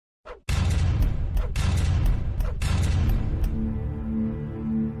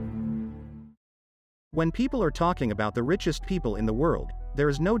When people are talking about the richest people in the world, there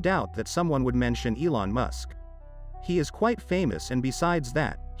is no doubt that someone would mention Elon Musk. He is quite famous, and besides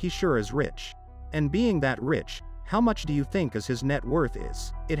that, he sure is rich. And being that rich, how much do you think his net worth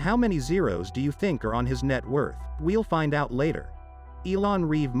is? How many zeros do you think are on his net worth? We'll find out later. Elon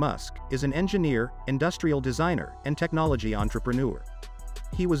Reeve Musk is an engineer, industrial designer, and technology entrepreneur.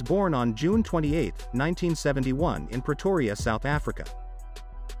 He was born on June 28, 1971 in Pretoria, South Africa.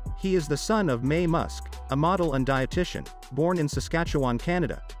 He is the son of May Musk, a model and dietitian, born in Saskatchewan,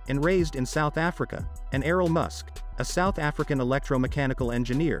 Canada, and raised in South Africa, and Errol Musk, a South African electromechanical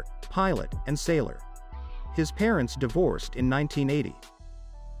engineer, pilot, and sailor. His parents divorced in 1980.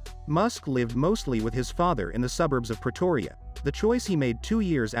 Musk lived mostly with his father in the suburbs of Pretoria, the choice he made 2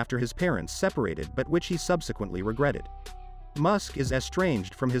 years after his parents separated but which he subsequently regretted. Musk is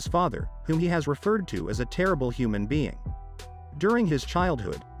estranged from his father, whom he has referred to as a terrible human being. During his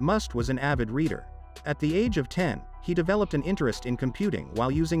childhood, Musk was an avid reader. At the age of 10, he developed an interest in computing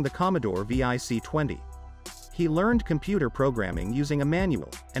while using the Commodore VIC-20. He learned computer programming using a manual,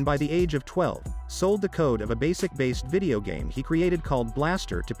 and by the age of 12, sold the code of a basic-based video game he created called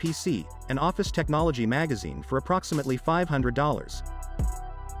Blaster to PC, an office technology magazine, for approximately $500.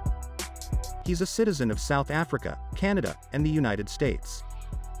 He's a citizen of South Africa, Canada, and the United States.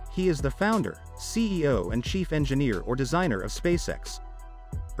 He is the founder, CEO and chief engineer or designer of SpaceX.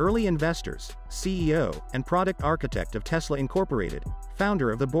 Early investors, CEO, and product architect of Tesla Incorporated,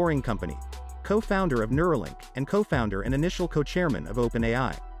 founder of The Boring Company, co-founder of Neuralink, and co-founder and initial co-chairman of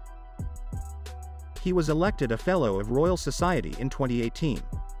OpenAI. He was elected a Fellow of Royal Society in 2018.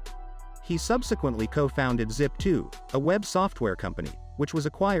 He subsequently co-founded Zip2, a web software company, which was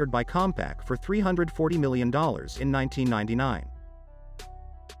acquired by Compaq for $340 million in 1999.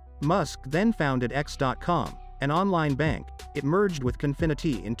 Musk then founded X.com, an online bank. It merged with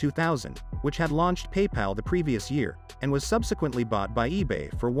Confinity in 2000, which had launched PayPal the previous year, and was subsequently bought by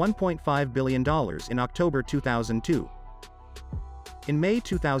eBay for $1.5 billion in October 2002. In May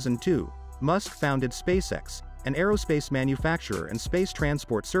 2002, Musk founded SpaceX, an aerospace manufacturer and space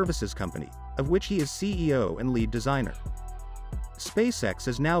transport services company, of which he is CEO and lead designer. SpaceX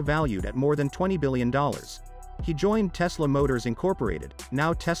is now valued at more than $20 billion. He joined Tesla Motors Incorporated,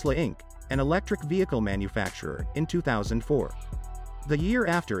 now Tesla Inc., an electric vehicle manufacturer, in 2004. The year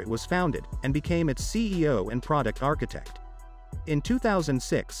after it was founded, and became its CEO and product architect. In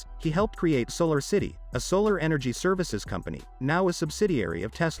 2006, he helped create SolarCity, a solar energy services company, now a subsidiary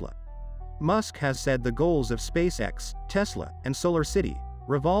of Tesla. Musk has said the goals of SpaceX, Tesla, and SolarCity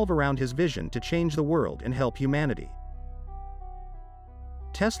revolve around his vision to change the world and help humanity.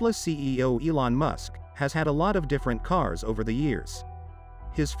 Tesla CEO Elon Musk has had a lot of different cars over the years.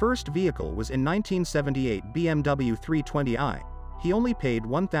 His first vehicle was in 1978 BMW 320i. He only paid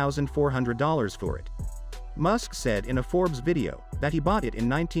 $1,400 for it. Musk said in a Forbes video that he bought it in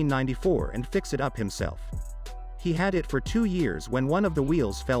 1994 and fixed it up himself. He had it for 2 years when one of the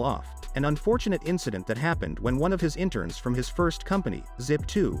wheels fell off, an unfortunate incident that happened when one of his interns from his first company,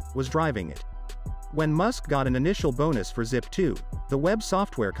 Zip2, was driving it. When Musk got an initial bonus for Zip2, the web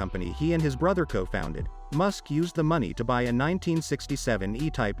software company he and his brother co-founded, Musk used the money to buy a 1967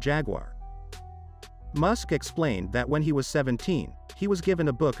 E-Type Jaguar. Musk explained that when he was 17, he was given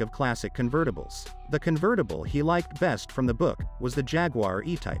a book of classic convertibles. The convertible he liked best from the book was the Jaguar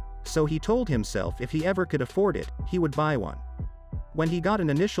E-Type, so he told himself if he ever could afford it, he would buy one. When he got an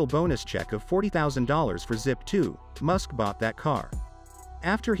initial bonus check of $40,000 for Zip2, Musk bought that car.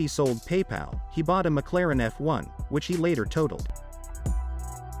 After he sold PayPal, he bought a McLaren F1, which he later totaled.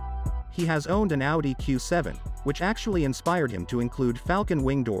 He has owned an Audi Q7, which actually inspired him to include Falcon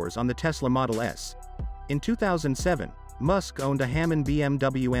wing doors on the Tesla Model S. In 2007, Musk owned a Hammond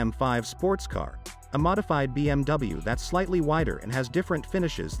BMW M5 sports car, a modified BMW that's slightly wider and has different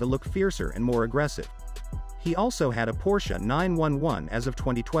finishes that look fiercer and more aggressive. He also had a Porsche 911 as of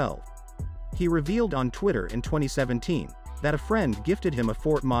 2012. He revealed on Twitter in 2017 that a friend gifted him a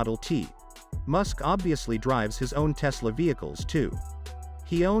Ford Model T. Musk obviously drives his own Tesla vehicles too.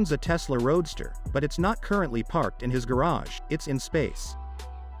 He owns a Tesla Roadster, but it's not currently parked in his garage, it's in space.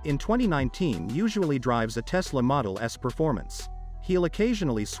 In 2019 usually drives a Tesla Model S Performance. He'll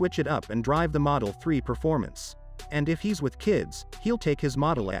occasionally switch it up and drive the Model 3 Performance. And if he's with kids, he'll take his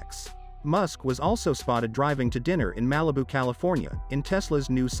Model X. Musk was also spotted driving to dinner in Malibu, California, in Tesla's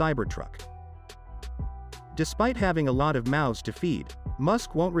new Cybertruck. Despite having a lot of mouths to feed,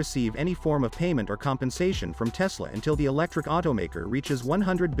 Musk won't receive any form of payment or compensation from Tesla until the electric automaker reaches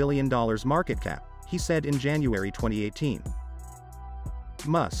 $100 billion market cap, he said in January 2018.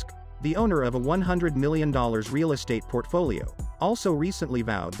 Musk, the owner of a $100 million real estate portfolio, also recently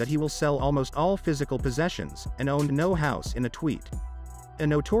vowed that he will sell almost all physical possessions, and owned no house in a tweet. A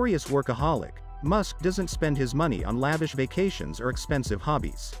notorious workaholic, Musk doesn't spend his money on lavish vacations or expensive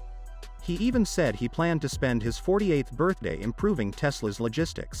hobbies. He even said he planned to spend his 48th birthday improving Tesla's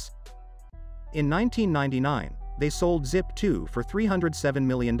logistics. In 1999, they sold Zip2 for $307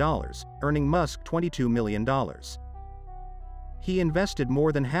 million, earning Musk $22 million. He invested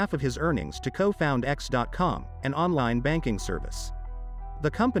more than half of his earnings to co-found X.com, an online banking service.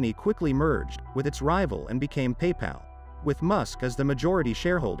 The company quickly merged with its rival and became PayPal, with Musk as the majority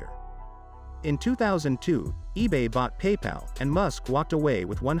shareholder. In 2002, eBay bought PayPal, and Musk walked away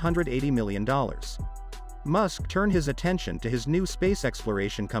with $180 million. Musk turned his attention to his new space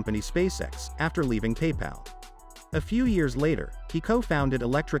exploration company SpaceX after leaving PayPal. A few years later, he co-founded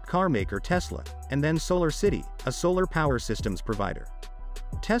electric car maker Tesla, and then SolarCity, a solar power systems provider.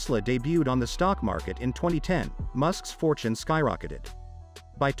 Tesla debuted on the stock market in 2010, Musk's fortune skyrocketed.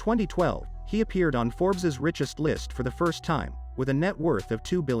 By 2012, he appeared on Forbes' richest list for the first time, with a net worth of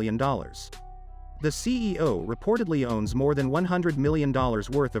 $2 billion. The CEO reportedly owns more than $100 million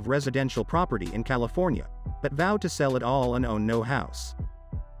worth of residential property in California, but vowed to sell it all and own no house.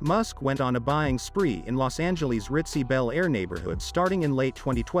 Musk went on a buying spree in Los Angeles' ritzy Bel Air neighborhood starting in late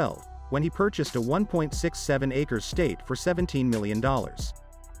 2012, when he purchased a 1.67-acre estate for $17 million.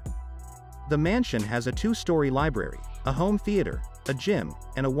 The mansion has a 2-story library, a home theater, a gym,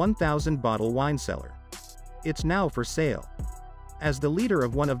 and a 1,000-bottle wine cellar. It's now for sale. As the leader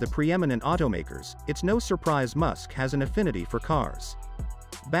of one of the preeminent automakers, it's no surprise Musk has an affinity for cars.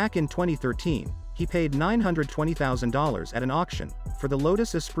 Back in 2013, he paid $920,000 at an auction for the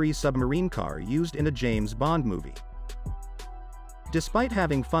Lotus Esprit submarine car used in a James Bond movie. Despite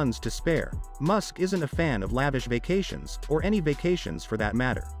having funds to spare, Musk isn't a fan of lavish vacations, or any vacations for that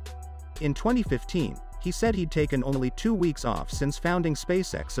matter. In 2015, he said he'd taken only 2 weeks off since founding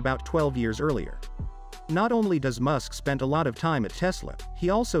SpaceX about 12 years earlier. Not only does Musk spend a lot of time at Tesla, he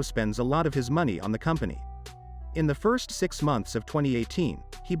also spends a lot of his money on the company. In the first 6 months of 2018,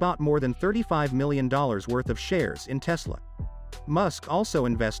 he bought more than $35 million worth of shares in Tesla. Musk also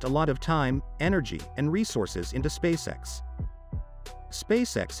invests a lot of time, energy, and resources into SpaceX.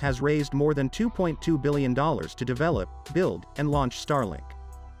 SpaceX has raised more than $2.2 billion to develop, build, and launch Starlink,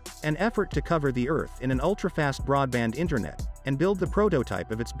 an effort to cover the Earth in an ultra-fast broadband internet, and build the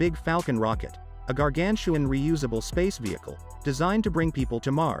prototype of its Big Falcon rocket, a gargantuan reusable space vehicle, designed to bring people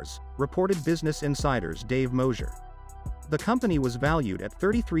to Mars, reported Business Insider's Dave Mosier. The company was valued at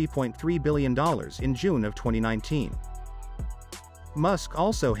 $33.3 billion in June of 2019. Musk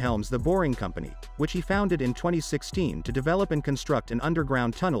also helms the Boring Company, which he founded in 2016 to develop and construct an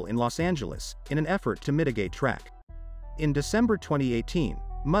underground tunnel in Los Angeles, in an effort to mitigate track. In December 2018,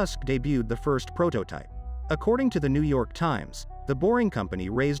 Musk debuted the first prototype. According to the New York Times, the Boring Company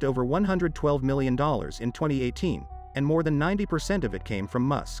raised over $112 million in 2018, and more than 90% of it came from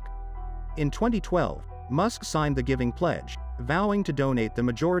Musk. In 2012, Musk signed the Giving Pledge, vowing to donate the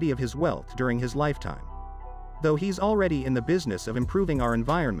majority of his wealth during his lifetime. Though he's already in the business of improving our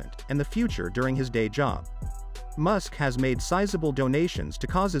environment and the future during his day job. Musk has made sizable donations to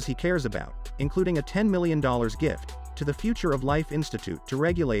causes he cares about, including a $10 million gift to the Future of Life Institute to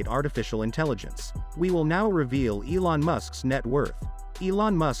regulate artificial intelligence. We will now reveal Elon Musk's net worth.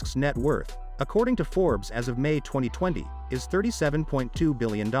 Elon Musk's net worth, according to Forbes as of May 2020, is $37.2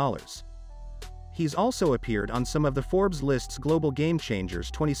 billion. He's also appeared on some of the Forbes list's Global Game Changers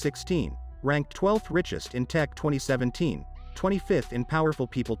 2016, ranked 12th richest in tech 2017, 25th in Powerful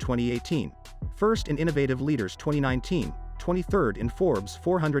People 2018, 1st in Innovative Leaders 2019, 23rd in Forbes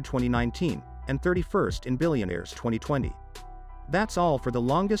 400 2019, and 31st in Billionaires 2020. That's all for the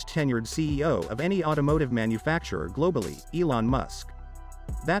longest tenured CEO of any automotive manufacturer globally, Elon Musk.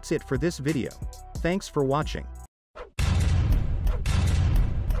 That's it for this video. Thanks for watching.